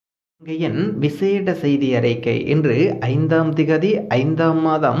இலங்கையின் விசேட செய்தி அறிக்கை இன்று 5ஆம் திகதி 5ஆம்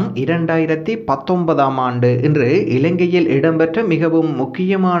மாதம் 2019ஆம் ஆண்டு இன்று இலங்கையில் இடம்பெற்ற மிகவும்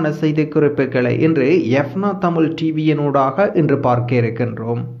முக்கியமான செய்திக்குறிப்புகளை இன்று JAFFNA தமிழ் டிவியினூடாக இன்று பார்க்க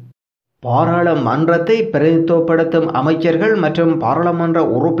இருக்கின்றோம். பாராளுமன்றத்தை பிரதிநிதித்துவப்படுத்தும் அமைச்சர்கள் மற்றும் பாராளுமன்ற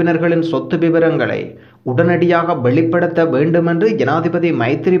உறுப்பினர்களின் சொத்து விவரங்களை உடனடியாக வெளிப்படுத்த வேண்டுமென்று ஜனாதிபதி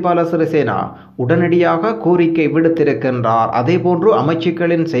மைத்திரிபால சிறிசேனா உடனடியாக கோரிக்கை விடுத்திருக்கின்றார். அதேபோன்று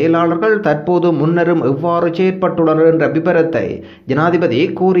அமைச்சுக்களின் செயலாளர்கள் தற்போது முன்னரும் எவ்வாறு செயற்பட்டுள்ளனர் என்ற விபரத்தை ஜனாதிபதி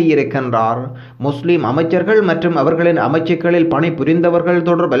கூறியிருக்கின்றார். முஸ்லிம் அமைச்சர்கள் மற்றும் அவர்களின் அமைச்சுக்களில் பணிபுரிந்தவர்கள்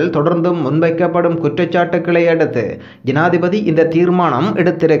தொடர்பில் தொடர்ந்தும் முன்வைக்கப்படும் குற்றச்சாட்டுக்களை அடுத்து ஜனாதிபதி இந்த தீர்மானம்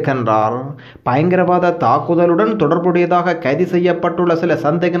எடுத்திருக்கின்றார். பயங்கரவாத தாக்குதலுடன் தொடர்புடையதாக கைது செய்யப்பட்டுள்ள சில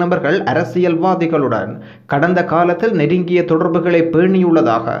சந்தேக நபர்கள் அரசியல்வாதிகளுடன் கடந்த காலத்தில் நெருங்கிய தொடர்புகளை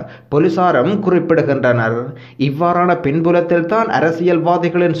பேணியுள்ளதாக போலீசாரும் குறிப்பிடுகின்றனர். இவ்வாறான பின்புலத்தில் தான்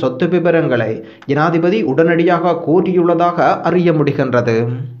அரசியல்வாதிகளின் சொத்து விவரங்களை ஜனாதிபதி உடனடியாக கோரியுள்ளதாக அறிய முடிகின்றது.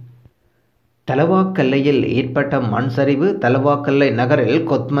 தலவாக்கல்லையில் ஏற்பட்ட மண் சரிவு. தலவாக்கல்லை நகரில்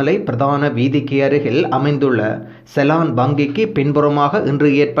கொத்மலை பிரதான வீதிக்கு அருகில் அமைந்துள்ள செலான் வங்கிக்கு பின்புறமாக இன்று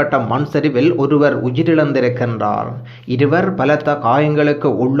ஏற்பட்ட மண் சரிவில் ஒருவர் உயிரிழந்திருக்கின்றார். இருவர் பலத்த காயங்களுக்கு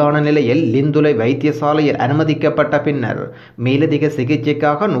உள்ளான நிலையில் லிந்துலை வைத்தியசாலையில் அனுமதிக்கப்பட்ட பின்னர் மேலதிக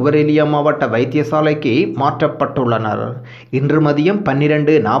சிகிச்சைக்காக நுவரெலியா மாவட்ட வைத்தியசாலைக்கு மாற்றப்பட்டுள்ளனர். இன்று மதியம்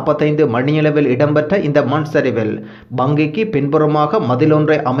 12:45 மணியளவில் இடம்பெற்ற இந்த மண் சரிவில் வங்கிக்கு பின்புறமாக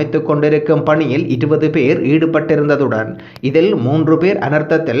மதிலொன்றை அமைத்துக் கொண்டிருக்கும் பணியில் 20 பேர் ஈடுபட்டிருந்ததுடன் இதில் 3 பேர்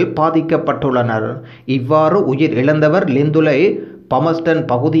அனர்த்தத்தில் பாதிக்கப்பட்டுள்ளனர். இவ்வாறு உயிர் இழந்தவர் லிந்துலை பமஸ்டன்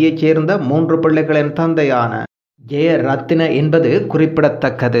பகுதியைச் சேர்ந்த 3 பிள்ளைகளின் தந்தையான JAFFNA என்பது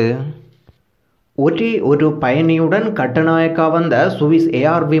குறிப்பிடத்தக்கது. ஒரே ஒரு பயணியுடன் கட்டுநாயக்கா வந்த சுவிஸ்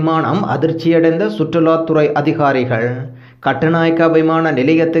ஏர் விமானம் அதிர்ச்சியடைந்த சுற்றுலாத்துறை அதிகாரிகள். கட்டுநாயக்கா விமான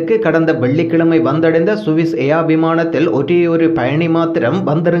நிலையத்துக்கு கடந்த வெள்ளிக்கிழமை வந்தடைந்த சுவிஸ் ஏர் விமானத்தில் ஒரே ஒரு பயணி மாத்திரம்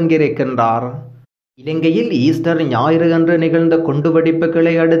வந்திறங்கியிருக்கின்றார். இலங்கையில் ஈஸ்டர் ஞாயிறு அன்று நிகழ்ந்த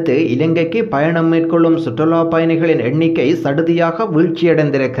குண்டுவெடிப்புகளை அடுத்து இலங்கைக்கு பயணம் மேற்கொள்ளும் சுற்றுலா பயணிகளின் எண்ணிக்கை சடுதியாக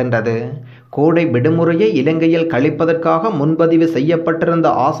வீழ்ச்சியடைந்திருக்கின்றது. கோடை விடுமுறையை இலங்கையில் கழிப்பதற்காக முன்பதிவு செய்யப்பட்டிருந்த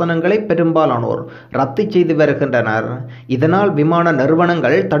ஆசனங்களை பெரும்பாலானோர் ரத்து செய்து வருகின்றனர். இதனால் விமான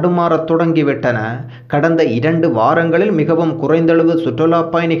நிறுவனங்கள் தடுமாறத் தொடங்கிவிட்டன. கடந்த 2 வாரங்களில் மிகவும் குறைந்தளவு சுற்றுலா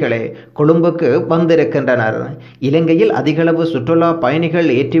பயணிகளே கொழும்புக்கு வந்திருக்கின்றனர். இலங்கையில் அதிகளவு சுற்றுலா பயணிகள்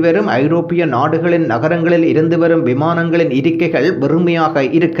ஏற்றி வரும் ஐரோப்பிய நாடுகளின் நகரங்களில் இருந்து வரும் விமானங்களின் இருக்கைகள் வெறுமையாக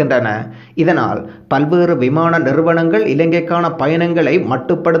இருக்கின்றன. இதனால் பல்வேறு விமான நிறுவனங்கள் இலங்கைக்கான பயணங்களை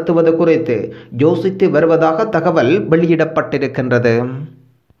மட்டுப்படுத்துவது குறித்து யோசித்து வருவதாக தகவல் வெளியிடப்பட்டிருக்கின்றது.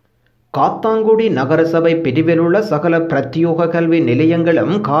 காத்தாங்குடி நகரசபை பிரிவில் உள்ள சகல பிரத்யோக கல்வி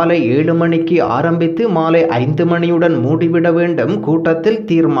நிலையங்களும் காலை 7 மணிக்கு ஆரம்பித்து மாலை 5 மணியுடன் மூடிவிட வேண்டும் கூட்டத்தில்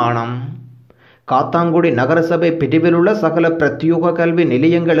தீர்மானம். காத்தாங்குடி நகரசபை பிரிவில் உள்ள சகல பிரத்யோக கல்வி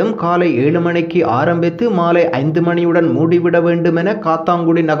நிலையங்களும் காலை 7 மணிக்கு ஆரம்பித்து மாலை 5 மணியுடன் மூடிவிட வேண்டும் என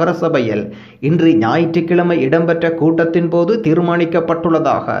காத்தாங்குடி நகரசபையில் இன்று ஞாயிற்றுக்கிழமை இடம்பெற்ற கூட்டத்தின் போது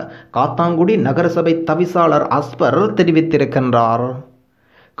தீர்மானிக்கப்பட்டுள்ளதாக காத்தாங்குடி நகரசபை தவிசாளர் அஸ்பர் தெரிவித்திருக்கின்றார்.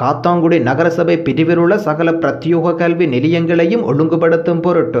 காத்தாங்குடி நகரசபை பிரிவில் உள்ள சகல பிரத்யோக கல்வி நிலையங்களையும் ஒழுங்குபடுத்தும்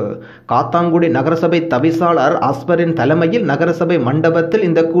பொருட்டு காத்தாங்குடி நகரசபை தவிசாளர் அஸ்பரின் தலைமையில் நகரசபை மண்டபத்தில்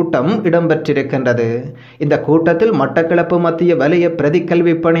இந்த கூட்டம் இடம்பெற்றிருக்கின்றது. இந்த கூட்டத்தில் மட்டக்களப்பு மத்திய வலய பிரதி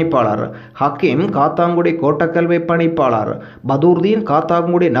கல்வி பணிப்பாளர் ஹக்கீம், காத்தாங்குடி கோட்டக்கல்வி பணிப்பாளர் பதூர்தீன்,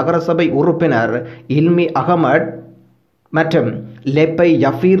 காத்தாங்குடி நகரசபை உறுப்பினர் இல்மி அகமட் மற்றும் லெப்பை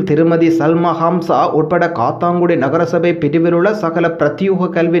யஃபீர், திருமதி சல்மா ஹம்சா உட்பட காத்தாங்குடி நகரசபை பிரிவில் உள்ள சகல பிரத்யோக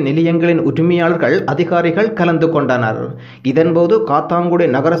கல்வி நிலையங்களின் உரிமையாளர்கள் அதிகாரிகள் கலந்து கொண்டனர். இதன்போது காத்தாங்குடி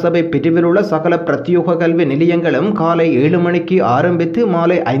நகரசபை பிரிவில் உள்ள சகல பிரத்யோக கல்வி நிலையங்களும் காலை 7 மணிக்கு ஆரம்பித்து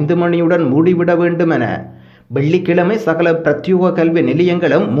மாலை 5 மணியுடன் மூடிவிட வேண்டும் என வெள்ளிக்கிழமை சகல பிரத்யோக கல்வி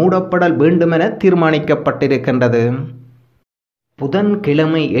நிலையங்களும் மூடப்பட வேண்டுமென தீர்மானிக்கப்பட்டிருக்கின்றது.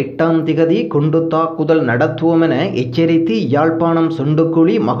 புதன்கிழமை 8ஆம் திகதி குண்டு தாக்குதல் நடத்துவோம் என எச்சரித்து யாழ்ப்பாணம்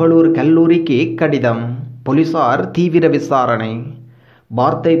சுண்டுக்குழி மகளூர் கல்லூரிக்கு கடிதம். போலீசார் தீவிர விசாரணை.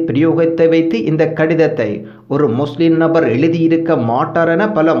 வார்த்தை பிரயோகத்தை வைத்து இந்த கடிதத்தை ஒரு முஸ்லிம் நபர் எழுதியிருக்க மாட்டார் என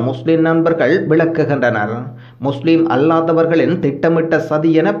பல முஸ்லிம் நண்பர்கள் விளக்குகின்றனர். முஸ்லிம் அல்லாதவர்களின் திட்டமிட்ட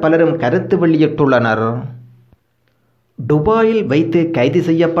சதி என பலரும் கருத்து வெளியிட்டுள்ளனர். துபாயில் வைத்து கைது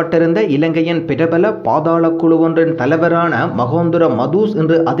செய்யப்பட்டிருந்த இலங்கையின் பிரபல பாதாள குழு ஒன்றின் தலைவரான மகோந்துர மதூஸ்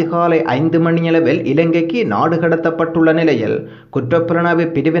இன்று அதிகாலை 5 மணியளவில் இலங்கைக்கு நாடு கடத்தப்பட்டுள்ள நிலையில் குற்றப்புலனாய்வு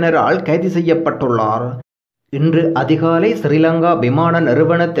பிரிவினரால் கைது செய்யப்பட்டுள்ளார். இன்று அதிகாலை ஸ்ரீலங்கா விமான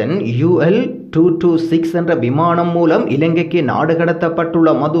நிறுவனத்தின் UL226 என்ற விமானம் மூலம் இலங்கைக்கு நாடு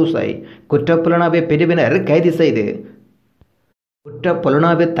கடத்தப்பட்டுள்ள மதூஸை குற்றப்புலனாய்வு பிரிவினர் கைது செய்து குற்ற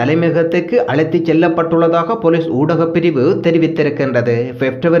புலனாய்வு தலைமையகத்துக்கு அழைத்துச் செல்லப்பட்டுள்ளதாக போலீஸ் ஊடகப் பிரிவு தெரிவித்திருக்கின்றது.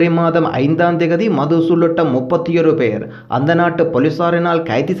 பிப்ரவரி மாதம் 5ஆம் தேதி மது உள்ளிட்ட 31 பேர் அந்த நாட்டு போலீசாரினால்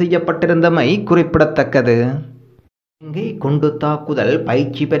கைது செய்யப்பட்டிருந்தமை குறிப்பிடத்தக்கது. இலங்கை குண்டு தாக்குதல்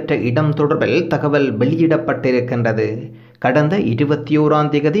பயிற்சி பெற்ற இடம் தொடர்பில் தகவல் வெளியிடப்பட்டிருக்கின்றது. கடந்த 21ஆம்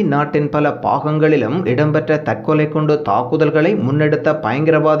தேதி நாட்டின் பல பாகங்களிலும் இடம்பெற்ற தற்கொலை குண்டு தாக்குதல்களை முன்னெடுத்த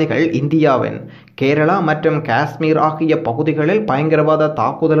பயங்கரவாதிகள் இந்தியாவின் கேரளா மற்றும் காஷ்மீர் ஆகிய பகுதிகளில் பயங்கரவாத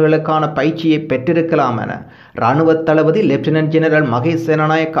தாக்குதல்களுக்கான பயிற்சியை பெற்றிருக்கலாம் என இராணுவ தளபதி லெப்டினன்ட் ஜெனரல் மகேஷ்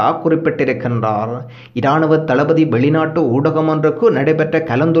சேனநாயக்கா குறிப்பிட்டிருக்கின்றார். இராணுவ தளபதி வெளிநாட்டு ஊடகம் ஒன்றுக்கு நடைபெற்ற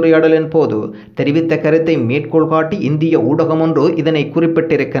கலந்துரையாடலின் போது தெரிவித்த கருத்தை மேற்கோள் காட்டி இந்திய ஊடகம் ஒன்று இதனை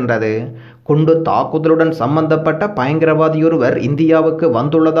குறிப்பிட்டிருக்கின்றது. குண்டு தாக்குதலுடன் சம்பந்தப்பட்ட பயங்கரவாதியொருவர் இந்தியாவுக்கு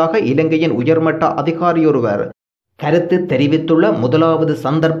வந்துள்ளதாக இலங்கையின் உயர்மட்ட அதிகாரியொருவர் கருத்து தெரிவித்துள்ள முதலாவது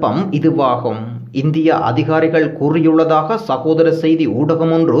சந்தர்ப்பம் இதுவாகும். இந்திய அதிகாரிகள் கூறியுள்ளதாக சகோதர செய்தி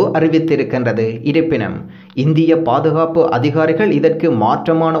ஊடகம் ஒன்று அறிவித்திருக்கின்றது. இருப்பினும் இந்திய பாதுகாப்பு அதிகாரிகள் இதற்கு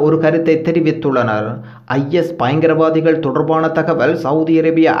மாற்றமான ஒரு கருத்தை தெரிவித்துள்ளனர். IS பயங்கரவாதிகள் தொடர்பான தகவல் சவுதி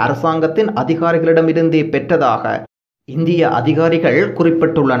அரேபிய அரசாங்கத்தின் அதிகாரிகளிடமிருந்தே பெற்றதாக இந்திய அதிகாரிகள்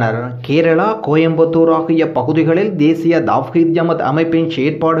குறிப்பிட்டுள்ளனர். கேரளா, கோயம்புத்தூர் ஆகிய பகுதிகளில் தேசிய தவ்ஹீத் ஜமாத் அமைப்பின்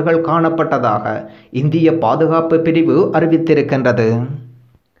செயற்பாடுகள் காணப்பட்டதாக இந்திய பாதுகாப்பு பிரிவு அறிவித்திருக்கின்றது.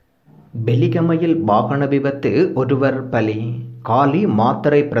 பெலிகமையில் வாகன விபத்து, ஒருவர் பலி. காலி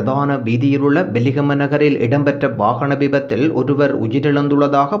மாத்தறை பிரதான வீதியிலுள்ள பெலிகம நகரில் இடம்பெற்ற வாகன விபத்தில் ஒருவர்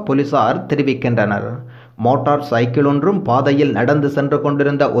உயிரிழந்துள்ளதாக போலீசார் தெரிவிக்கின்றனர். மோட்டார் சைக்கிள் ஒன்றும் பாதையில் நடந்து சென்று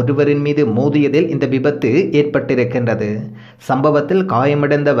கொண்டிருந்த ஒருவரின் மீது மோதியதில் இந்த விபத்து ஏற்பட்டிருக்கின்றது. சம்பவத்தில்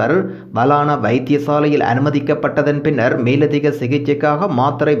காயமடைந்தவர் வலானா வைத்தியசாலையில் அனுமதிக்கப்பட்டதன் பின்னர் மேலதிக சிகிச்சைக்காக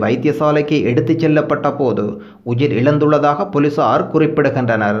மாத்தறை வைத்தியசாலைக்கு எடுத்துச் செல்லப்பட்ட போது உயிர் இழந்துள்ளதாக போலீசார்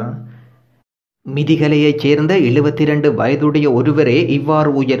குறிப்பிடுகின்றனர். மிதிகலையைச் சேர்ந்த 72 வயதுடைய ஒருவரே இவ்வாறு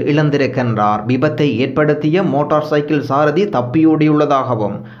உயிர் இழந்திருக்கின்றார். விபத்தை ஏற்படுத்திய மோட்டார் சைக்கிள் சாரதி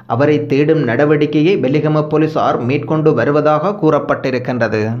தப்பியோடியுள்ளதாகவும் அவரை தேடும் நடவடிக்கையை பெலிகம போலீசார் மேற்கொண்டு வருவதாக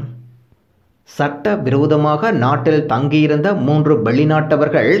கூறப்பட்டிருக்கின்றது. சட்ட விரோதமாக நாட்டில் தங்கியிருந்த 3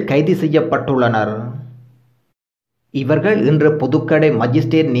 வெளிநாட்டவர்கள் கைது செய்யப்பட்டுள்ளனர். இவர்கள் இன்று புதுக்கடை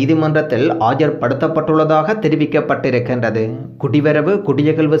மஜிஸ்ட்ரேட் நீதிமன்றத்தில் ஆஜர்படுத்தப்பட்டுள்ளதாக தெரிவிக்கப்பட்டிருக்கின்றது. குடிவரவு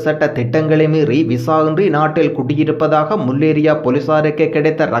குடியகல்வு சட்ட திட்டங்களை மீறி விசா இன்றி நாட்டில் குடியிருப்பதாக முல்லேரியா போலீசாருக்கு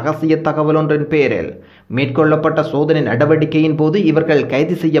கிடைத்த ரகசிய தகவல் ஒன்றின் பேரில் மேற்கொள்ளப்பட்ட சோதனை நடவடிக்கையின் போது இவர்கள்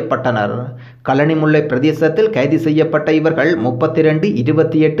கைது செய்யப்பட்டனர். கலனிமுல்லை பிரதேசத்தில் கைது செய்யப்பட்ட இவர்கள் 32,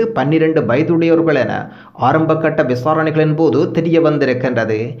 28, 12 வயதுடையவர்கள் என ஆரம்பகட்ட விசாரணைகளின் போது தெரிய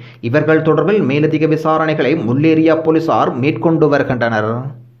வந்திருக்கின்றது. இவர்கள் தொடர்பில் மேலதிக விசாரணைகளை முல்லேரியா போலீசார் மேற்கொண்டு வருகின்றனர்.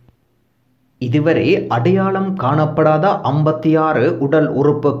 இதுவரை அடையாளம் காணப்படாத 56 உடல்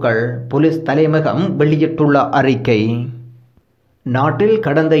உறுப்புகள், போலீஸ் தலைமையகம் வெளியிட்டுள்ள அறிக்கை. நாட்டில்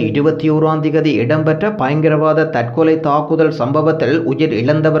கடந்த 21ஆம் தேதி இடம்பெற்ற பயங்கரவாத தற்கொலை தாக்குதல் சம்பவத்தில் உயிர்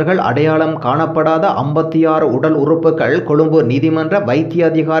இழந்தவர்கள் அடையாளம் காணப்படாத 56 உடல் உறுப்புகள் கொழும்பு நீதிமன்ற வைத்திய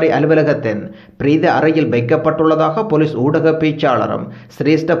அதிகாரி அலுவலகத்தின் பிரேத அறையில் வைக்கப்பட்டுள்ளதாக போலீஸ் ஊடக பேச்சாளரும்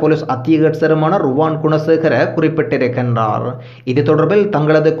சிரேஷ்ட போலீஸ் அத்தியட்சருமான ருவான் குணசேகர குறிப்பிட்டிருக்கின்றார். இது தொடர்பில்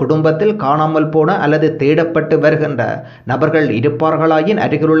தங்களது குடும்பத்தில் காணாமல் போன அல்லது தேடப்பட்டு வருகின்ற நபர்கள் இருப்பார்களாயின்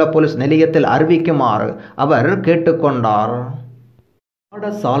அருகிலுள்ள போலீஸ் நிலையத்தில் அறிவிக்குமாறு அவர் கேட்டுக்கொண்டார்.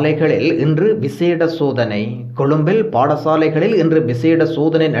 பாடசாலைகளில் இன்று விசேட சோதனை. கொழும்பில் பாடசாலைகளில் இன்று விசேட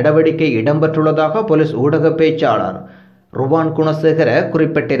சோதனை நடவடிக்கை இடம்பெற்றுள்ளதாக போலீஸ் ஊடக பேச்சாளர் ருவான் குணசேகர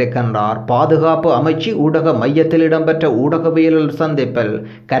குறிப்பிட்டிருக்கின்றார். பாதுகாப்பு அமைச்சு ஊடக மையத்தில் இடம்பெற்ற ஊடகவியலாளர் சந்திப்பில்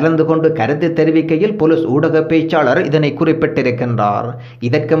கலந்து கொண்டு கருத்து தெரிவிக்கையில் போலீஸ் ஊடக பேச்சாளர் இதனை குறிப்பிட்டிருக்கின்றார்.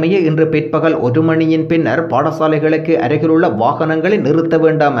 இதற்கமைய இன்று பிற்பகல் 1 மணியின் பின்னர் பாடசாலைகளுக்கு அருகிலுள்ள வாகனங்களை நிறுத்த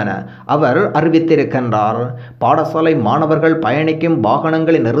வேண்டாம் என அவர் அறிவித்திருக்கின்றார். பாடசாலை மாணவர்கள் பயணிக்கும்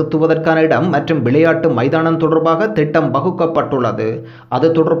வாகனங்களை நிறுத்துவதற்கான இடம் மற்றும் விளையாட்டு மைதானம் தொடர்பாக திட்டம் வகுக்கப்பட்டுள்ளது. அது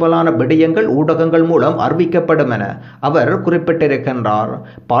தொடர்பான விடயங்கள் ஊடகங்கள் மூலம் அறிவிக்கப்படும் என அவர் குறிப்பிட்டிருக்கின்றார்.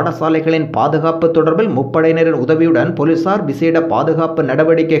 பாடசாலைகளின் பாதுகாப்பு தொடர்பில் முப்படையினரின் உதவியுடன் போலீசார் விசேட பாதுகாப்பு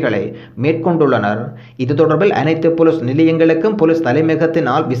நடவடிக்கைகளை மேற்கொண்டுள்ளனர். இது தொடர்பில் அனைத்து போலீஸ் நிலையங்களுக்கும் போலீஸ்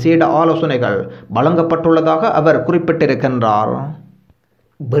தலைமையகத்தினால் விசேட ஆலோசனைகள் வழங்கப்பட்டுள்ளதாக அவர் குறிப்பிட்டிருக்கின்றார்.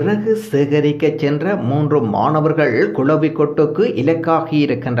 விறகு சேகரிக்க சென்ற 3 மாணவர்கள் குளவிக்கொட்டுக்கு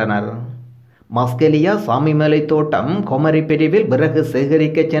இலக்காகியிருக்கின்றனர். மஸ்கெலியா சாமிமலை தோட்டம் கொமரி பிரிவில் விறகு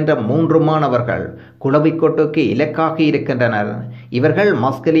சேகரிக்க சென்ற 3 மாணவர்கள் குளவிக்கொட்டுக்கு இலக்காகி இருக்கின்றனர். இவர்கள்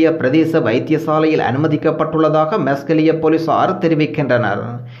மஸ்கெலிய பிரதேச வைத்தியசாலையில் அனுமதிக்கப்பட்டுள்ளதாக மஸ்கெலிய போலீசார் தெரிவிக்கின்றனர்.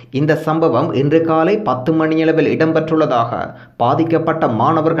 இந்த சம்பவம் இன்று காலை 10 மணியளவில் இடம்பெற்றுள்ளதாக பாதிக்கப்பட்ட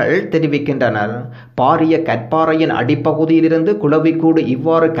மாணவர்கள் தெரிவிக்கின்றனர். பாரிய கற்பாறையின் அடிப்பகுதியிலிருந்து குளவிக்கூடு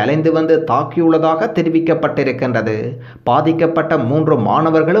இவ்வாறு கலைந்து வந்து தாக்கியுள்ளதாக தெரிவிக்கப்பட்டிருக்கின்றது. பாதிக்கப்பட்ட 3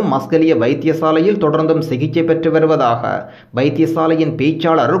 மாணவர்களும் மஸ்கெலிய வைத்தியசாலையில் தொடர்ந்தும் சிகிச்சை பெற்று வருவதாக வைத்தியசாலையின்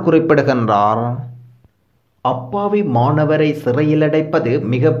பேச்சாளர் குறிப்பிடுகின்றார். அப்பாவி மாணவரை சிறையில் அடைப்பது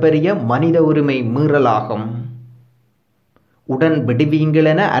மிகப்பெரிய மனித உரிமை மீறலாகும். உடன் விடுவீங்கள்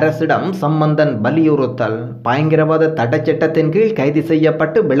என அரசிடம் சம்பந்தன் வலியுறுத்தல். பயங்கரவாத தடைச்சட்டத்தின் கீழ் கைது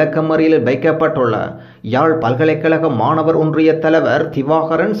செய்யப்பட்டு விளக்கமறியலில் வைக்கப்பட்டுள்ள யாழ் பல்கலைக்கழக மாணவர் ஒன்றிய தலைவர்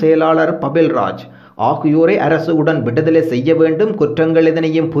திவாகரன், செயலாளர் பபில்ராஜ் ஆகியோரை அரசு உடன் விடுதலை செய்ய வேண்டும். குற்றங்கள்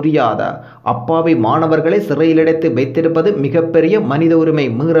எதனையும் புரியாத அப்பாவி மாணவர்களை சிறையிலடைத்து வைத்திருப்பது மிகப்பெரிய மனித உரிமை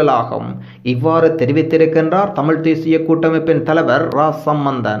மீறலாகும். இவ்வாறு தெரிவித்திருக்கின்றார் தமிழ் தேசிய கூட்டமைப்பின் தலைவர் ரா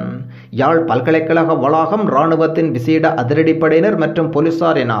சம்பந்தன். யாழ் பல்கலைக்கழக வளாகம் இராணுவத்தின் விசேட அதிரடிப்படையினர் மற்றும்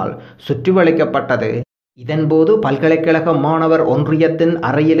போலீசாரினால் சுற்றி வளைக்கப்பட்டது. இதன்போது பல்கலைக்கழக மாணவர் ஒன்றியத்தின்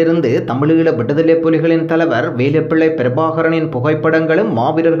அறையிலிருந்து தமிழீழ விடுதலை புலிகளின் தலைவர் வேலுப்பிள்ளை பிரபாகரனின் புகைப்படங்களும்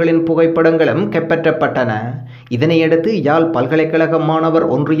மாவீரர்களின் புகைப்படங்களும் கைப்பற்றப்பட்டன. இதனையடுத்து யாழ் பல்கலைக்கழக மாணவர்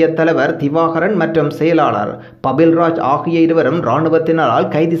ஒன்றிய தலைவர் திவாகரன் மற்றும் செயலாளர் பபில்ராஜ் ஆகிய இருவரும்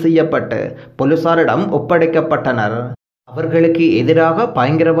இராணுவத்தினரால் கைது செய்யப்பட்டு போலீசாரிடம் ஒப்படைக்கப்பட்டனர். அவர்களுக்கு எதிராக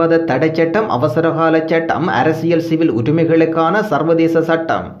பயங்கரவாத தடை சட்டம், அவசரகால சட்டம், அரசியல் சிவில் உரிமைகளுக்கான சர்வதேச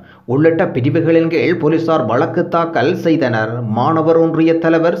சட்டம் உள்ளிட்ட பிரிவுகளின் கீழ் போலீசார் வழக்கு தாக்கல் செய்தனர். மாணவர் ஒன்றிய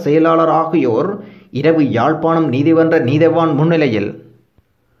தலைவர், செயலாளர் ஆகியோர் இரவு யாழ்ப்பாணம் நீதிமன்ற நீதிவான் முன்னிலையில்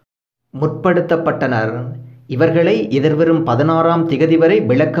முற்படுத்தப்பட்டனர். இவர்களை எதிர்வரும் 16ஆம் திகதி வரை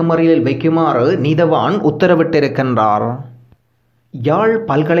விளக்கமறியலில் வைக்குமாறு நீதிவான் உத்தரவிட்டிருக்கின்றார். யாழ்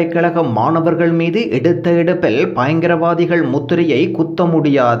பல்கலைக்கழக மாணவர்கள் மீது எடுத்த எடுப்பில் பயங்கரவாதிகள் முத்திரையை குத்த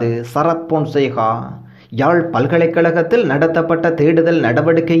முடியாது. சரத் பொன்சேகா. யாழ் பல்கலைக்கழகத்தில் நடத்தப்பட்ட தேடுதல்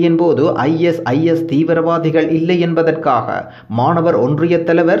நடவடிக்கையின் போது IS தீவிரவாதிகள் இல்லை என்பதற்காக மாணவர் ஒன்றிய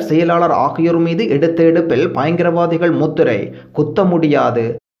தலைவர், செயலாளர் ஆகியோர் மீது எடுத்த எடுப்பில் பயங்கரவாதிகள் முத்திரை குத்த முடியாது.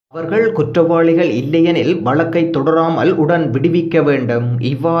 அவர்கள் குற்றவாளிகள் இல்லையெனில் வழக்கை தொடராமல் உடன் விடுவிக்க வேண்டும்.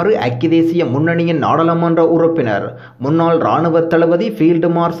 இவ்வாறு ஐக்கிய தேசிய முன்னணியின் நாடாளுமன்ற உறுப்பினர் முன்னாள் இராணுவ தளபதி ஃபீல்டு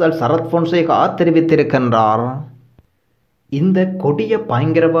மார்ஷல் சரத் பொன்சேகா தெரிவித்திருக்கின்றார். இந்த கொடிய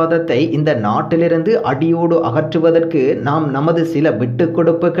பயங்கரவாதத்தை இந்த நாட்டிலிருந்து அடியோடு அகற்றுவதற்கு நாம் நமது சில விட்டுக்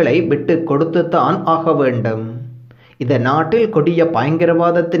கொடுப்புகளை விட்டு கொடுத்துத்தான் ஆக வேண்டும். இந்த நாட்டில் கொடிய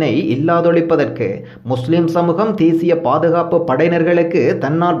பயங்கரவாதத்தினை இல்லாதொழிப்பதற்கு முஸ்லிம் சமூகம் தேசிய பாதுகாப்பு படையினர்களுக்கு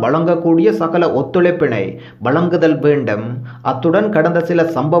தன்னால் வழங்கக்கூடிய சகல ஒத்துழைப்பினை வழங்குதல் வேண்டும். அத்துடன் கடந்த சில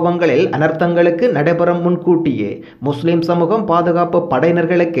சம்பவங்களில் அனர்த்தங்களுக்கு நடைபெறும் முன்கூட்டியே முஸ்லிம் சமூகம் பாதுகாப்பு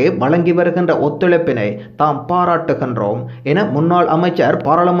படையினர்களுக்கு வழங்கி வருகின்ற ஒத்துழைப்பினை தாம் பாராட்டுகின்றோம் என முன்னாள் அமைச்சர்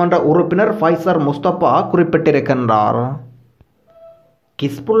பாராளுமன்ற உறுப்பினர் ஃபைசர் முஸ்தபா குறிப்பிட்டிருக்கின்றார்.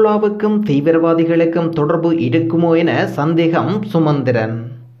 ஹிஸ்புல்லாவுக்கும் தீவிரவாதிகளுக்கும் தொடர்பு இருக்குமோ என சந்தேகம் சுமந்திரன்.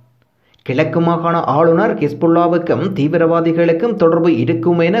 கிழக்கு மாகாண ஆளுநர் ஹிஸ்புல்லாவுக்கும் தீவிரவாதிகளுக்கும் தொடர்பு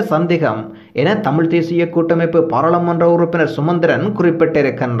இருக்குமோ என சந்தேகம் என தமிழ் தேசிய கூட்டமைப்பு பாராளுமன்ற உறுப்பினர் சுமந்திரன்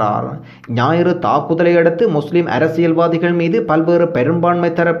குறிப்பிட்டிருக்கின்றார். ஞாயிறு தாக்குதலை அடுத்து முஸ்லிம் அரசியல்வாதிகள் மீது பல்வேறு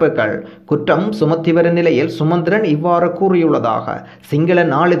பெரும்பான்மை தரப்புகள் குற்றம் சுமத்தி வரும் நிலையில் சுமந்திரன் இவ்வாறு கூறியுள்ளதாக சிங்கள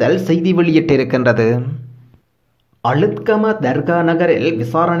நாளிதழ் செய்தி வெளியிட்டிருக்கின்றது. அழுத்கம தர்கா நகரில்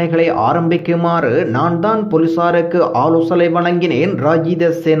விசாரணைகளை ஆரம்பிக்குமாறு நான் தான் போலீசாருக்கு ஆலோசனை வழங்கினேன்.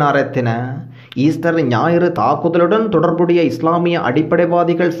 ராஜித சேனாரத்தின. ஈஸ்டர் ஞாயிறு தாக்குதலுடன் தொடர்புடைய இஸ்லாமிய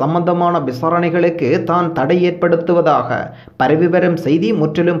அடிப்படைவாதிகள் சம்பந்தமான விசாரணைகளுக்கு தான் தடை ஏற்படுத்துவதாக பரவி வரும் செய்தி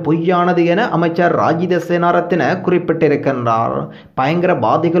முற்றிலும் பொய்யானது என அமைச்சர் ராஜித சேனாரத்தின குறிப்பிட்டிருக்கின்றார்.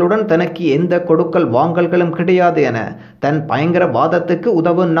 பயங்கரவாதிகளுடன் தனக்கு எந்த கொடுக்கல் வாங்கல்களும் கிடையாது என, தன் பயங்கரவாதத்துக்கு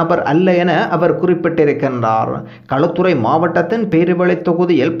உதவும் நபர் அல்ல என அவர் குறிப்பிட்டிருக்கின்றார். களுத்துறை மாவட்டத்தின் பேருவளை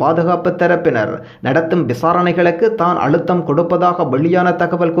தொகுதியில் பாதுகாப்பு தரப்பினர் நடத்தும் விசாரணைகளுக்கு தான் அழுத்தம் கொடுப்பதாக வெளியான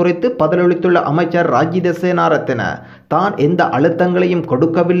தகவல் குறித்து பதிலளித்துள்ள அமைச்சர் ராஜித சேனாரத்தின தான் எந்த அழுத்தங்களையும்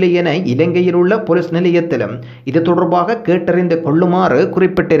கொடுக்கவில்லை என இலங்கையில் உள்ள போலீஸ் நிலையத்திலும் இது தொடர்பாக கேட்டறிந்து கொள்ளுமாறு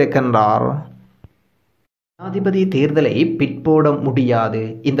குறிப்பிட்டிருக்கின்றார். ஜனாதிபதி தேர்தலை பிற்போட முடியாது.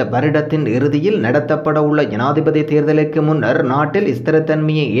 இந்த வருடத்தின் இறுதியில் நடத்தப்பட உள்ள ஜனாதிபதி தேர்தலுக்கு முன்னர் நாட்டில்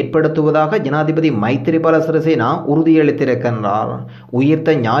ஸ்திரத்தன்மையை ஏற்படுத்துவதாக ஜனாதிபதி மைத்திரிபால சிறிசேனா உறுதியளித்திருக்கின்றார்.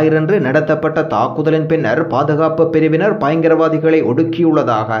 உயிர்த்த ஞாயிறன்று நடத்தப்பட்ட தாக்குதலின் பின்னர் பாதுகாப்பு பிரிவினர் பயங்கரவாதிகளை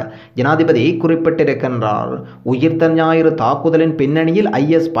ஒடுக்கியுள்ளதாக ஜனாதிபதி குறிப்பிட்டிருக்கின்றார். உயிர்த்த ஞாயிறு தாக்குதலின் பின்னணியில்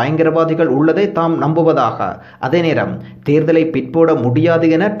IS பயங்கரவாதிகள் உள்ளதை தாம் நம்புவதாக, அதே நேரம் தேர்தலை பிற்போட முடியாது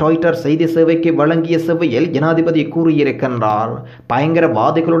என டாய்ட்டர் செய்தி சேவைக்கு வழங்கிய சேவையில் ஜனாதிபதி கூறியிருக்கின்றார்.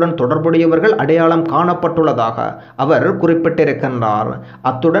 பயங்கரவாதிகளுடன் தொடர்புடையவர்கள் அடையாளம் காணப்பட்டுள்ளதாக அவர் குறிப்பிட்டிருக்கின்றார்.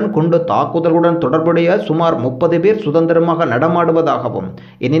 அத்துடன் குண்டு தாக்குதலுடன் தொடர்புடைய சுமார் 30 பேர் சுதந்திரமாக நடமாடுவதாகவும்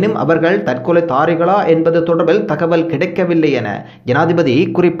எனினும் அவர்கள் தற்கொலைதாரிகளா என்பது தொடர்பில் தகவல் கிடைக்கவில்லை என ஜனாதிபதி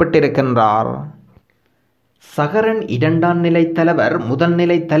குறிப்பிட்டிருக்கின்றார். சஹரன் 2ஆம் நிலை தலைவர் முதல்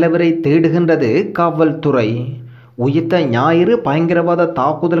நிலை தலைவரை தேடுகின்றது காவல்துறை. உயிர்த்த ஞாயிறு பயங்கரவாத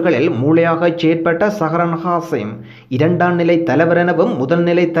தாக்குதல்களில் மூளையாக செயற்பட்ட சஹரன் ஹாசிம் 2ஆம் நிலை தலைவர் எனவும் முதல்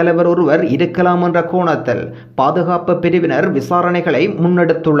நிலை தலைவர் ஒருவர் இருக்கலாம் என்ற கோணத்தில் பாதுகாப்பு பிரிவினர் விசாரணைகளை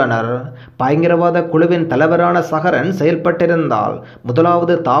முன்னெடுத்துள்ளனர். பயங்கரவாத குழுவின் தலைவரான சஹரன் செயல்பட்டிருந்தால்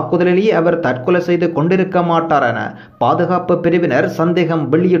முதலாவது தாக்குதலிலேயே அவர் தற்கொலை செய்து கொண்டிருக்க மாட்டார் என பாதுகாப்பு பிரிவினர் சந்தேகம்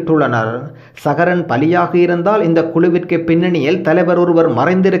வெளியிட்டுள்ளனர். சஹரன் பலியாக இருந்தால் இந்த குழுவிற்கு பின்னணியில் தலைவர் ஒருவர்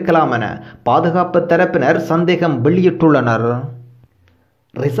மறைந்திருக்கலாம் என பாதுகாப்பு தரப்பினர் சந்தேகம் வெளியிட்டுள்ளனர்.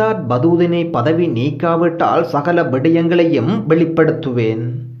 ரிசாட் பதூதினை பதவி நீக்காவிட்டால் சகல விடயங்களையும் வெளிப்படுத்துவேன்.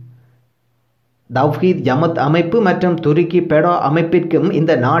 தவ்ஹீத் ஜமத் அமைப்பு மற்றும் துருக்கி பெடா அமைப்பிற்கும்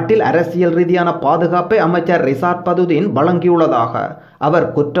இந்த நாட்டில் அரசியல் ரீதியான பாதுகாப்பை அமைச்சர் ரிசாட் பதூதின் வழங்கியுள்ளதாக அவர்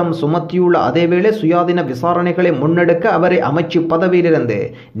குற்றம் சுமத்தியுள்ள அதேவேளை சுயாதீன விசாரணைகளை முன்னெடுக்க அவரை அமைச்சு பதவியிலிருந்து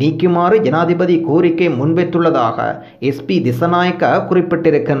நீக்குமாறு ஜனாதிபதி கோரிக்கை முன்வைத்துள்ளதாக SP திசநாயக்க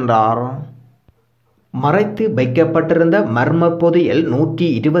குறிப்பிட்டிருக்கின்றார். மறைத்து வைக்கப்பட்டிருந்த மர்ம பொதியில்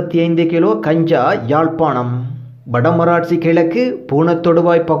 125 கிலோ கஞ்சா யாழ்ப்பாணம். வடமராட்சி கிழக்கு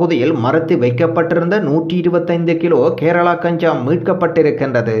பூனத்தொடுவாய் பகுதியில் மறைத்து வைக்கப்பட்டிருந்த 125 கிலோ கேரளா கஞ்சா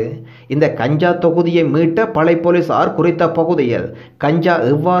மீட்கப்பட்டிருக்கின்றது. இந்த கஞ்சா தொகுதியை மீட்ட பளை போலீசார் குறித்த பகுதியில் கஞ்சா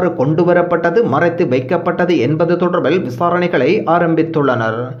எவ்வாறு கொண்டுவரப்பட்டது மறைத்து வைக்கப்பட்டது என்பது தொடர்பில் விசாரணைகளை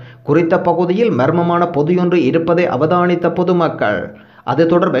ஆரம்பித்துள்ளனர். குறித்த பகுதியில் மர்மமான பொதியொன்று இருப்பதை அவதானித்த பொதுமக்கள் அது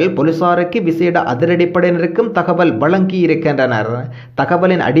தொடர்பில் போலீசாருக்கு விசேட அதிரடிப்படையினருக்கும் தகவல் வழங்கியிருக்கின்றனர்.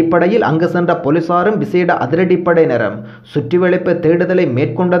 தகவலின் அடிப்படையில் அங்கு சென்ற போலீசாரும் விசேட அதிரடிப்படையினரும் சுற்றிவளைப்பு தேடுதலை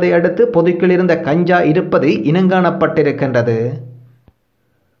மேற்கொண்டதை அடுத்து பொதிக்குள் இருந்த கஞ்சா இருப்பது இனங்காணப்பட்டிருக்கின்றது.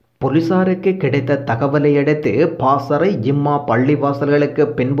 போலீசாருக்கு கிடைத்த தகவலை அடுத்து பாசறை ஜிம்மா பள்ளிவாசல்களுக்கு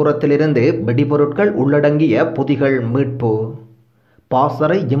பின்புறத்திலிருந்து வெடிபொருட்கள் உள்ளடங்கிய பொதிகள் மீட்பு.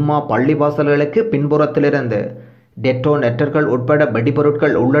 பாசறை ஜிம்மா பள்ளிவாசல்களுக்கு பின்புறத்திலிருந்து டெட்டோனேட்டர்கள் உட்பட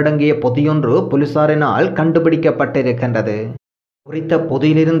வெடிபொருட்கள் உள்ளடங்கிய பொதியொன்று போலீசாரினால் கண்டுபிடிக்கப்பட்டிருக்கின்றது. குறித்த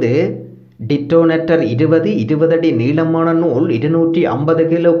பொதியிலிருந்து டிட்டோனேட்டர் 20 அடி நீளமான நூல் 250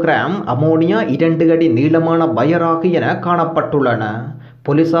 கிலோகிராம் அமோனியா 2 அடி நீளமான வயர் ஆகியன காணப்பட்டுள்ளன.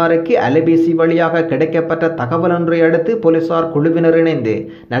 போலீசாருக்கு அலைபேசி வழியாக கிடைக்கப்பட்ட தகவல் ஒன்றை அடுத்து போலீசார் குழுவினர் இணைந்து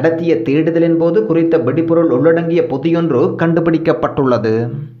நடத்திய தேடுதலின் போது குறித்த வெடிபொருள் உள்ளடங்கிய பொதியொன்று கண்டுபிடிக்கப்பட்டுள்ளது.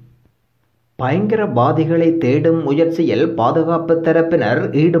 பயங்கரவாதிகளை தேடும் முயற்சியில் பாதுகாப்பு தரப்பினர்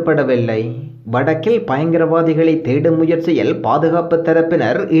ஈடுபடவில்லை. வடக்கில் பயங்கரவாதிகளை தேடும் முயற்சியில் பாதுகாப்பு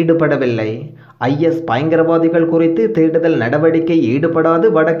தரப்பினர் ஈடுபடவில்லை. IS பயங்கரவாதிகள் குறித்து தேடுதல் நடவடிக்கை ஈடுபடாது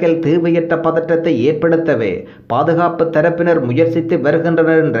வடக்கில் தேவையற்ற பதற்றத்தை ஏற்படுத்தவே பாதுகாப்பு தரப்பினர் முயற்சித்து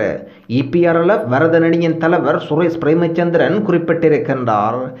வருகின்றனர் என்று EPRLF வரதனணியின் தலைவர் சுரேஷ் பிரேமச்சந்திரன்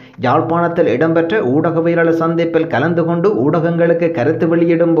குறிப்பிட்டிருக்கின்றார். யாழ்ப்பாணத்தில் இடம்பெற்ற ஊடகவியலாளர் சந்திப்பில் கலந்து கொண்டு ஊடகங்களுக்கு கருத்து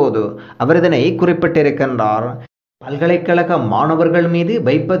வெளியிடும் போது அவர் இதனை குறிப்பிட்டிருக்கின்றார். பல்கலைக்கழக மாணவர்கள் மீது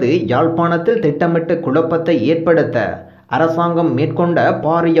வைப்பது யாழ்ப்பாணத்தில் திட்டமிட்டு குழப்பத்தை ஏற்படுத்த அரசாங்கம் மேற்கொண்ட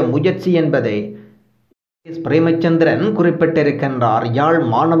பாரிய முயற்சி என்பதை பிரேமச்சந்திரன் குறிப்பிட்டிருக்கின்றார். யாழ்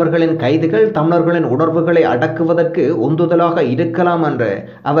மாணவர்களின் கைதுகள் தமிழர்களின் உணர்வுகளை அடக்குவதற்கு உந்துதலாக இருக்கலாம் என்று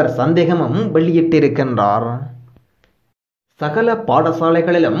அவர் சந்தேகமும் வெளியிட்டிருக்கின்றார். சகல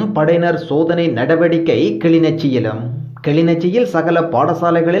பாடசாலைகளிலும் படையினர் சோதனை நடவடிக்கை கிளிநொச்சியில் சகல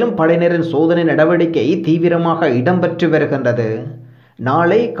பாடசாலைகளிலும் படையினரின் சோதனை நடவடிக்கை தீவிரமாக இடம்பெற்று வருகின்றது.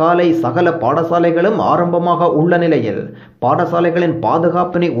 நாளை காலை சகல பாடசாலைகளும் ஆரம்பமாக உள்ள நிலையில் பாடசாலைகளின்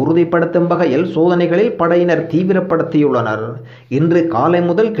பாதுகாப்பினை உறுதிப்படுத்தும் வகையில் சோதனைகளில் படையினர் தீவிரப்படுத்தியுள்ளனர். இன்று காலை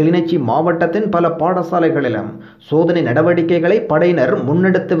முதல் கிளிநொச்சி மாவட்டத்தின் பல பாடசாலைகளிலும் சோதனை நடவடிக்கைகளை படையினர்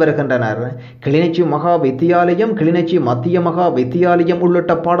முன்னெடுத்து வருகின்றனர். கிளிநொச்சி மகா வித்தியாலயம், கிளிநொச்சி மத்திய மகா வித்தியாலயம்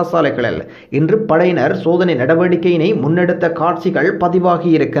உள்ளிட்ட பாடசாலைகளில் இன்று படையினர் சோதனை நடவடிக்கையினை முன்னெடுத்த காட்சிகள்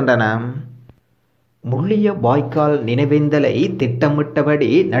பதிவாகி இருக்கின்றன. முள்ளிய வாய்க்கால் நினைவேந்தலை திட்டமிட்டபடி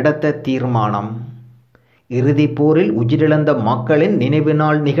நடத்த தீர்மானம். இறுதிப் போரில் உயிரிழந்த மக்களின் நினைவு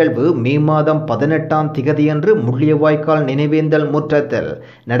நாள் நிகழ்வு மே மாதம் 18ஆம் திகதியன்று முள்ளியவாய்க்கால் நினைவேந்தல் முற்றத்தில்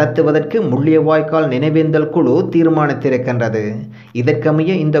நடத்துவதற்கு முள்ளியவாய்க்கால் நினைவேந்தல் குழு தீர்மானித்திருக்கின்றது.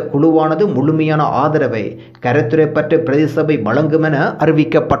 இதற்கமைய இந்த குழுவானது முழுமையான ஆதரவை கருத்துரைப்பற்று பிரதிசபை வழங்கும் என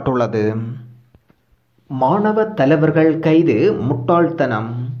அறிவிக்கப்பட்டுள்ளது. மாணவ தலைவர்கள் கைது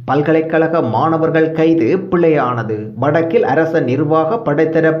முட்டாள்தனம். பல்கலைக்கழக மாணவர்கள் கைது பிழையானது. வடக்கில் அரச நிர்வாக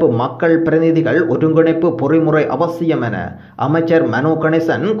படைத்தரப்பு மக்கள் பிரதிநிதிகள் ஒருங்கிணைப்பு பொறிமுறை அவசியம் என அமைச்சர் மனோ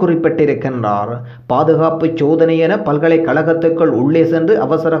கணேசன் குறிப்பிட்டிருக்கின்றார். பாதுகாப்பு சோதனை என பல்கலைக்கழகத்துக்குள் உள்ளே சென்று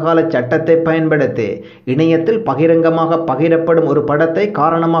அவசரகால சட்டத்தை பயன்படுத்தி இணையத்தில் பகிரங்கமாக பகிரப்படும் ஒரு படத்தை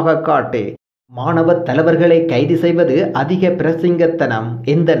காரணமாக காட்டி மாணவ தலைவர்களை கைது செய்வது அதிக பிரசிங்கத்தனம்.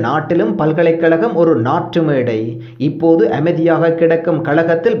 எந்த நாட்டிலும் பல்கலைக்கழகம் ஒரு நாற்று மேடை. இப்போது அமைதியாக கிடக்கும்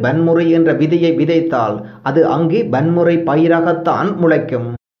கழகத்தில் வன்முறை என்ற விதையை விதைத்தால் அது அங்கே வன்முறை பயிராகத்தான் முளைக்கும்.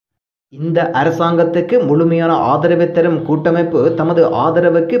 இந்த அரசாங்கத்துக்கு முழுமையான ஆதரவை தரும் கூட்டமைப்பு தமது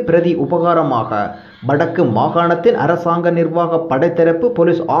ஆதரவுக்கு பிரதி உபகாரமாக வடக்கு மாகாணத்தின் அரசாங்க நிர்வாக படைத்தரப்பு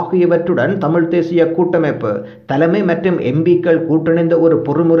போலீஸ் ஆகியவற்றுடன் தமிழ் தேசிய கூட்டமைப்பு தலைமை மற்றும் எம்பிக்கள் கூட்டிணைந்த ஒரு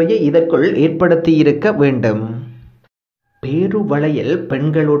பொறிமுறையை இதற்குள் ஏற்படுத்தியிருக்க வேண்டும். பேருவளையில்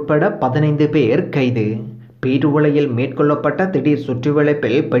பெண்கள் உட்பட 15 பேர் கைது. பேருவளையில் மேற்கொள்ளப்பட்ட திடீர்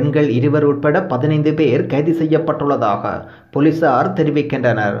சுற்றுவளைப்பில் பெண்கள் 2 உட்பட 15 பேர் கைது செய்யப்பட்டுள்ளதாக போலீசார்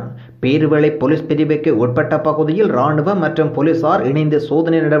தெரிவிக்கின்றனர். பேருவளை போலீஸ் பிரிவுக்கு உட்பட்ட பகுதியில் இராணுவ மற்றும் போலீசார் இணைந்து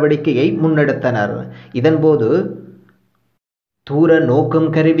சோதனை நடவடிக்கையை முன்னெடுத்தனர். இதன்போது தூர நோக்கும்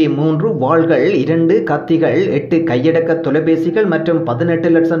கருவி 3, வாள்கள் 2, கத்திகள் 8, கையடக்க தொலைபேசிகள் மற்றும்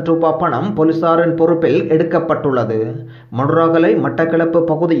 18 லட்சம் ரூபாய் பணம் போலீசாரின் பொறுப்பில் எடுக்கப்பட்டுள்ளது. மொனராகலை மட்டக்களப்பு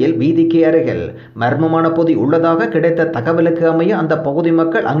பகுதியில் வீதிக்கு அருகில் மர்மமான பொதி உள்ளதாக கிடைத்த தகவலுக்கு அமைய அந்த பகுதி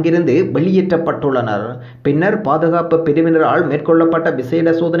மக்கள் அங்கிருந்து வெளியேற்றப்பட்டுள்ளனர். பின்னர் பாதுகாப்பு பிரிவினரால் மேற்கொள்ளப்பட்ட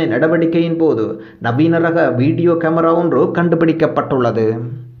விசேட சோதனை நடவடிக்கையின் போது நவீன ரக வீடியோ கேமரா ஒன்று கண்டுபிடிக்கப்பட்டுள்ளது.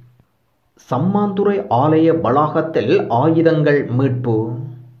 சம்மாந்துறை ஆலய வளாகத்தில் ஆயுதங்கள் மீட்பு.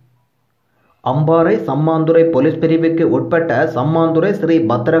 அம்பாறை சம்மாந்துறை போலீஸ் பிரிவுக்கு உட்பட்ட சம்மாந்துறை ஸ்ரீ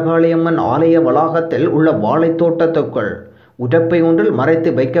பத்ரகாளியம்மன் ஆலய வளாகத்தில் உள்ள வாழைத்தோட்டத்துக்குள் உடப்பை ஒன்றில் மறைத்து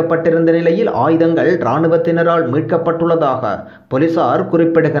வைக்கப்பட்டிருந்த நிலையில் ஆயுதங்கள் இராணுவத்தினரால் மீட்கப்பட்டுள்ளதாக போலீசார்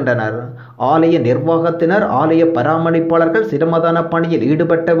குறிப்பிடுகின்றனர். ஆலய நிர்வாகத்தினர் ஆலய பராமரிப்பாளர்கள் சிரமதான பணியில்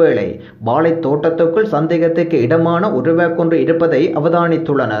ஈடுபட்ட வேளை வாழைத்தோட்டத்துக்குள் சந்தேகத்துக்கு இடமான உருவாக்கொன்று இருப்பதை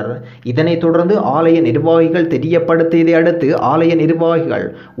அவதானித்துள்ளனர். இதனைத் தொடர்ந்து ஆலய நிர்வாகிகள் தெரியப்படுத்தியதை அடுத்து ஆலய நிர்வாகிகள்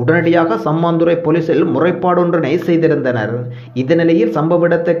உடனடியாக சம்மாந்துறை போலீசில் முறைப்பாடொன்றினை செய்திருந்தனர். இந்நிலையில் சம்பவ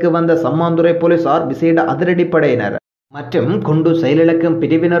இடத்துக்கு வந்த சம்மாந்துறை போலீசார் விசேட அதிரடிப்படையினர் மற்றும் கொண்டு செயலிழக்கும்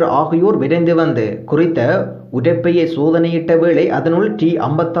பிரிவினர் ஆகியோர் விரைந்து வந்து குறித்த உடைப்பையை சோதனையிட்ட வேளை அதனுள்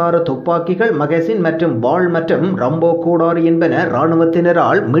T56 துப்பாக்கிகள், மகசின் மற்றும் வாள் மற்றும் ரம்போ கூடாரி என்பன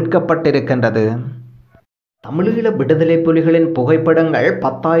இராணுவத்தினரால் மீட்கப்பட்டிருக்கின்றது. தமிழீழ விடுதலை புலிகளின் புகைப்படங்கள்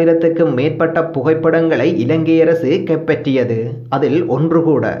 10,000க்கும் மேற்பட்ட புகைப்படங்களை இலங்கை அரசு கைப்பற்றியது. அதில் ஒன்று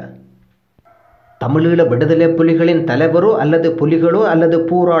கூட தமிழீழ விடுதலை புலிகளின் தலைவரோ அல்லது புலிகளோ அல்லது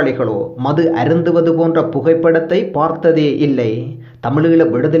போராளிகளோ மது அருந்துவது போன்ற புகைப்படத்தை பார்த்ததே இல்லை. தமிழீழ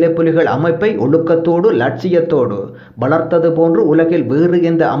விடுதலை புலிகள் அமைப்பை ஒழுக்கத்தோடு லட்சியத்தோடு வளர்த்தது போன்று உலகில் வேறு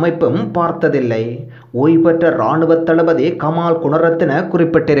எந்த அமைப்பும் பார்த்ததில்லை. ஓய்வு பெற்ற இராணுவ தளபதி கமால் குணரத்ன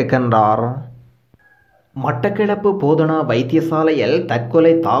குறிப்பிட்டிருக்கின்றார். மட்டக்களப்பு போதனா வைத்தியசாலையில்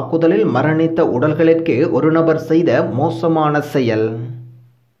தற்கொலை தாக்குதலில் மரணித்த உடல்களுக்கு ஒரு நபர் செய்த மோசமான செயல்.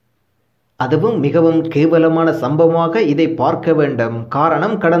 அதுவும் மிகவும் கேவலமான சம்பவமாக இதை பார்க்க வேண்டும்.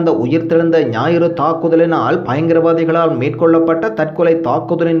 காரணம், கடந்த உயிர்த்தெழுந்த ஞாயிறு தாக்குதலினால் பயங்கரவாதிகளால் மேற்கொள்ளப்பட்ட தற்கொலை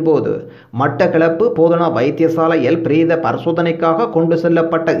தாக்குதலின் போது மட்டக்களப்பு போதனா வைத்தியசாலையில் பிரேத பரிசோதனைக்காக கொண்டு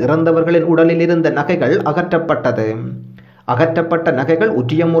செல்லப்பட்ட இறந்தவர்களின் உடலில் இருந்த நகைகள் அகற்றப்பட்டது. அகற்றப்பட்ட நகைகள்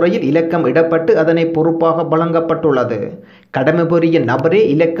உரிய முறையில் இலக்கம் இடப்பட்டு அதனை பொறுப்பாக வழங்கப்பட்டுள்ளது. கடமை புரிய நபரே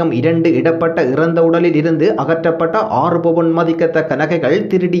இலக்கம் 2 இடப்பட்ட இறந்த உடலில் இருந்து அகற்றப்பட்ட 6 பவுன் மதிக்கத்தக்க நகைகள்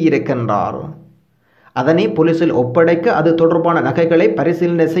திருடியிருக்கின்றார். அதனை போலீசில் ஒப்படைக்க அது தொடர்பான நகைகளை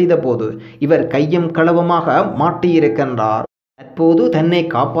பரிசீலனை செய்த போது இவர் கையும் களவுமாக மாட்டியிருக்கின்றார். தற்போது தன்னை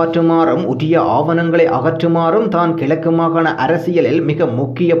காப்பாற்றுமாறும் உரிய ஆவணங்களை அகற்றுமாறும் தான் கிழக்கு மாகாண அரசியலில் மிக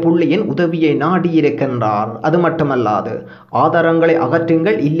முக்கிய புள்ளியின் உதவியை நாடியிருக்கின்றார். அது மட்டுமல்லாது ஆதாரங்களை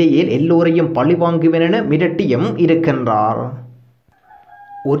அகற்றுங்கள், இல்லையேல் எல்லோரையும் பழிவாங்குவேன் என மிரட்டியும் இருக்கின்றார்.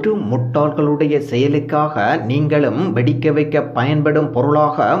 ஒரு முட்டாள்களுடைய செயலுக்காக நீங்களும் வெடிக்க வைக்க பயன்படும்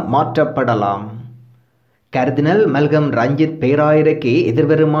பொருளாக மாற்றப்படலாம். கர்தினல் மல்கம் ரஞ்சித் பேராயருக்கு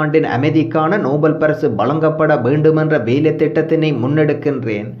எதிர்வரும் ஆண்டின் அமைதிக்கான நோபல் பரிசு வழங்கப்பட வேண்டுமென்ற வேலை திட்டத்தினை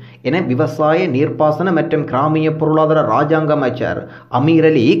முன்னெடுக்கின்றேன் என விவசாய, நீர்ப்பாசன மற்றும் கிராமிய பொருளாதார இராஜாங்க அமைச்சர் அமீர்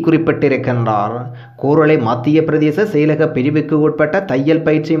அலி குறிப்பிட்டிருக்கின்றார். கோரளை மத்திய பிரதேச செயலக பிரிவுக்கு உட்பட்ட தையல்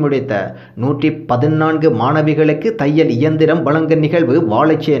பயிற்சி முடித்த 114 மாணவிகளுக்கு தையல் இயந்திரம் வழங்கும் நிகழ்வு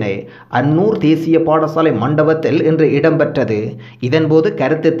வாழைச்சேனை அன்னூர் தேசிய பாடசாலை மண்டபத்தில் இன்று இடம்பெற்றது. இதன்போது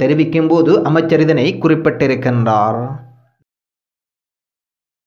கருத்து தெரிவிக்கும் போது அமைச்சர் இதனை குறிப்பிட்டிருக்கின்றார்.